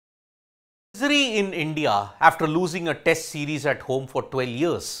misery in India after losing a test series at home for 12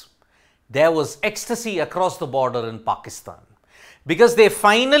 years. There was ecstasy across the border in Pakistan because they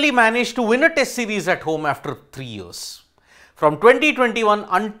finally managed to win a test series at home after 3 years. From 2021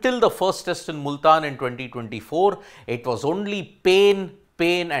 until the first test in Multan in 2024, it was only pain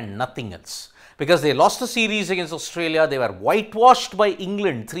and nothing else. Because they lost the series against Australia, they were whitewashed by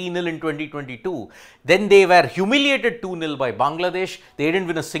England 3-0 in 2022. Then they were humiliated 2-0 by Bangladesh. They didn't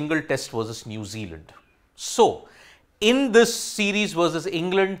win a single test versus New Zealand. So, in this series versus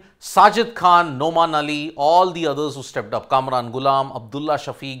England, Sajid Khan, Noman Ali, all the others who stepped up, Kamran Ghulam, Abdullah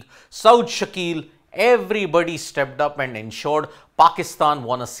Shafiq, Saud Shakil, everybody stepped up and ensured Pakistan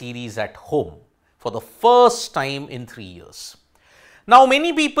won a series at home for the first time in 3 years. Now,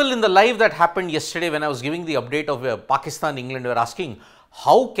 many people in the live that happened yesterday when I was giving the update of Pakistan-England were asking,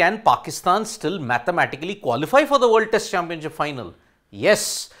 how can Pakistan still mathematically qualify for the World Test Championship final?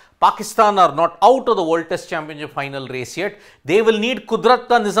 Yes, Pakistan are not out of the World Test Championship final race yet. They will need Kudrat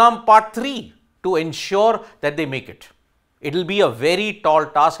Ka Nizam Part 3 to ensure that they make it. It will be a very tall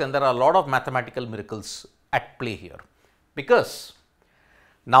task and there are a lot of mathematical miracles at play here. Because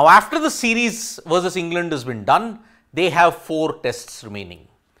now after the series versus England has been done, they have 4 tests remaining.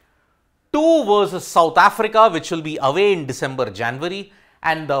 2 versus South Africa, which will be away in December, January,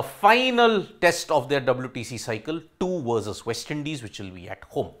 and the final test of their WTC cycle, 2 versus West Indies, which will be at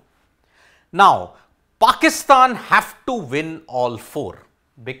home. Now, Pakistan have to win all 4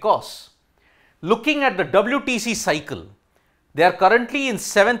 because looking at the WTC cycle, they are currently in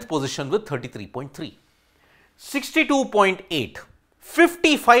 7th position with 33.3, 62.8.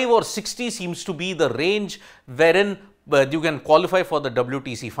 55 or 60 seems to be the range wherein you can qualify for the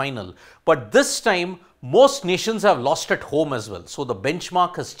WTC final. But this time, most nations have lost at home as well. So, the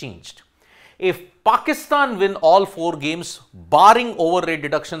benchmark has changed. If Pakistan win all 4 games, barring overrate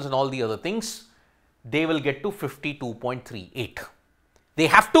deductions and all the other things, they will get to 52.38. They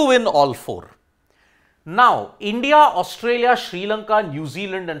have to win all 4. Now, India, Australia, Sri Lanka, New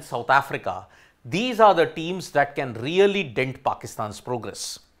Zealand and South Africa, these are the teams that can really dent Pakistan's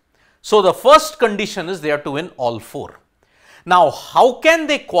progress. So, the first condition is they have to win all 4. Now, how can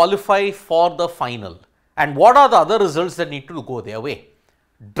they qualify for the final? And what are the other results that need to go their way?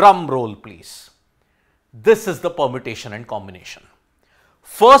 Drum roll, please. This is the permutation and combination.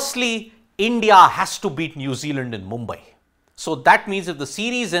 Firstly, India has to beat New Zealand in Mumbai. So, that means if the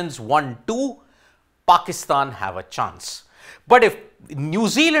series ends 1-2, Pakistan have a chance. But if New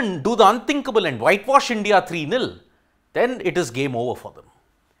Zealand do the unthinkable and whitewash India 3-0, then it is game over for them.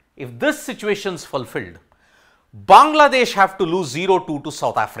 If this situation is fulfilled, Bangladesh have to lose 0-2 to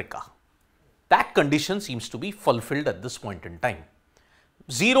South Africa. That condition seems to be fulfilled at this point in time.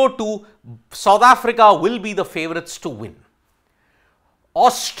 0-2, South Africa will be the favourites to win.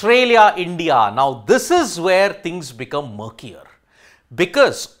 Australia, India. Now, this is where things become murkier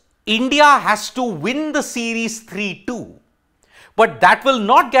because India has to win the series 3-2. But that will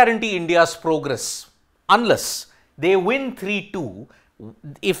not guarantee India's progress unless they win 3-2.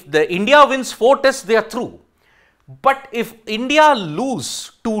 If India wins 4 tests, they are through. But if India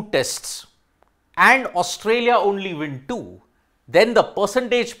lose 2 tests and Australia only win 2, then the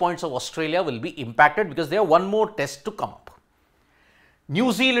percentage points of Australia will be impacted because they have 1 more test to come up.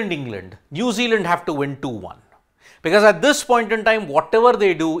 New Zealand, England. New Zealand have to win 2-1. Because at this point in time, whatever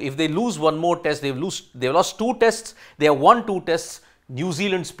they do, if they lose 1 more test, they've lost 2 tests, they have won 2 tests, New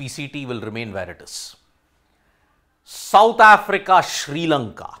Zealand's PCT will remain where it is. South Africa, Sri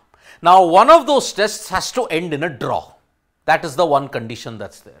Lanka. Now, one of those tests has to end in a draw. That is the one condition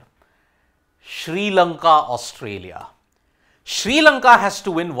that's there. Sri Lanka, Australia. Sri Lanka has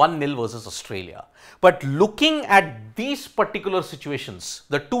to win 1-0 versus Australia. But looking at these particular situations,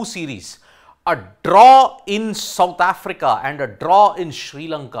 the 2 series, a draw in South Africa and a draw in Sri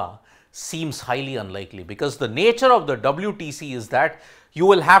Lanka seems highly unlikely because the nature of the WTC is that you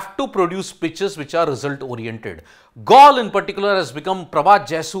will have to produce pitches which are result oriented. Galle in particular has become Prabhat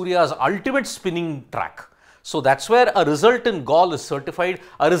Jayasurya's ultimate spinning track. So, that's where a result in Galle is certified,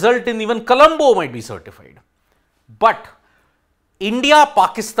 a result in even Colombo might be certified. But India,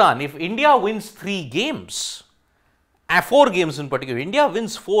 Pakistan, if India wins 3 games, 4 games in particular, India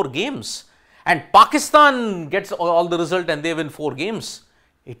wins 4 games, and Pakistan gets all the result and they win 4 games,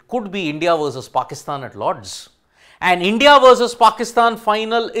 it could be India versus Pakistan at Lords. And India versus Pakistan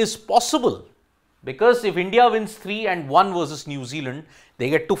final is possible because if India wins 3 and 1 versus New Zealand, they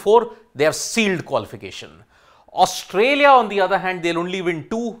get to 4, they have sealed qualification. Australia on the other hand, they'll only win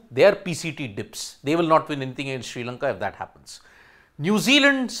 2, their PCT dips. They will not win anything against Sri Lanka if that happens. New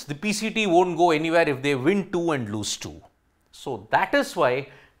Zealand's, the PCT won't go anywhere if they win 2 and lose 2. So, that is why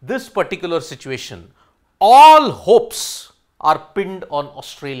this particular situation, all hopes are pinned on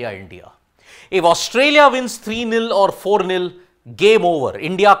Australia-India. If Australia wins 3-0 or 4-0, game over.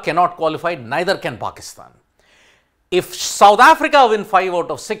 India cannot qualify, neither can Pakistan. If South Africa win 5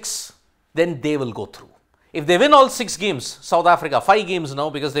 out of 6, then they will go through. If they win all 6 games, South Africa, 5 games now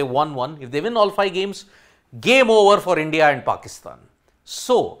because they won 1. If they win all 5 games, game over for India and Pakistan.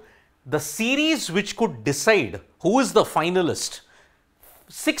 So, the series which could decide who is the finalist,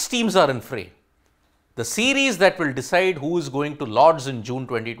 6 teams are in fray. The series that will decide who is going to Lords in June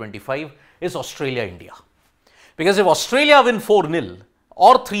 2025 is Australia-India. Because if Australia win 4-0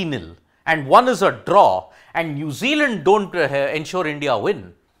 or 3-0 and one is a draw and New Zealand don't ensure India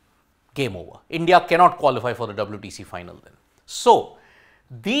win, game over. India cannot qualify for the WTC final then. So,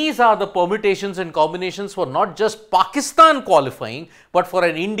 these are the permutations and combinations for not just Pakistan qualifying, but for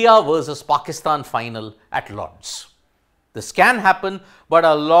an India versus Pakistan final at Lords. This can happen, but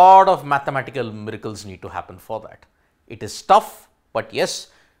a lot of mathematical miracles need to happen for that. It is tough, but yes,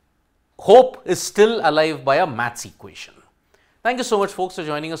 hope is still alive by a maths equation. Thank you so much folks for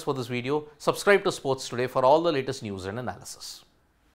joining us for this video. Subscribe to Sports Today for all the latest news and analysis.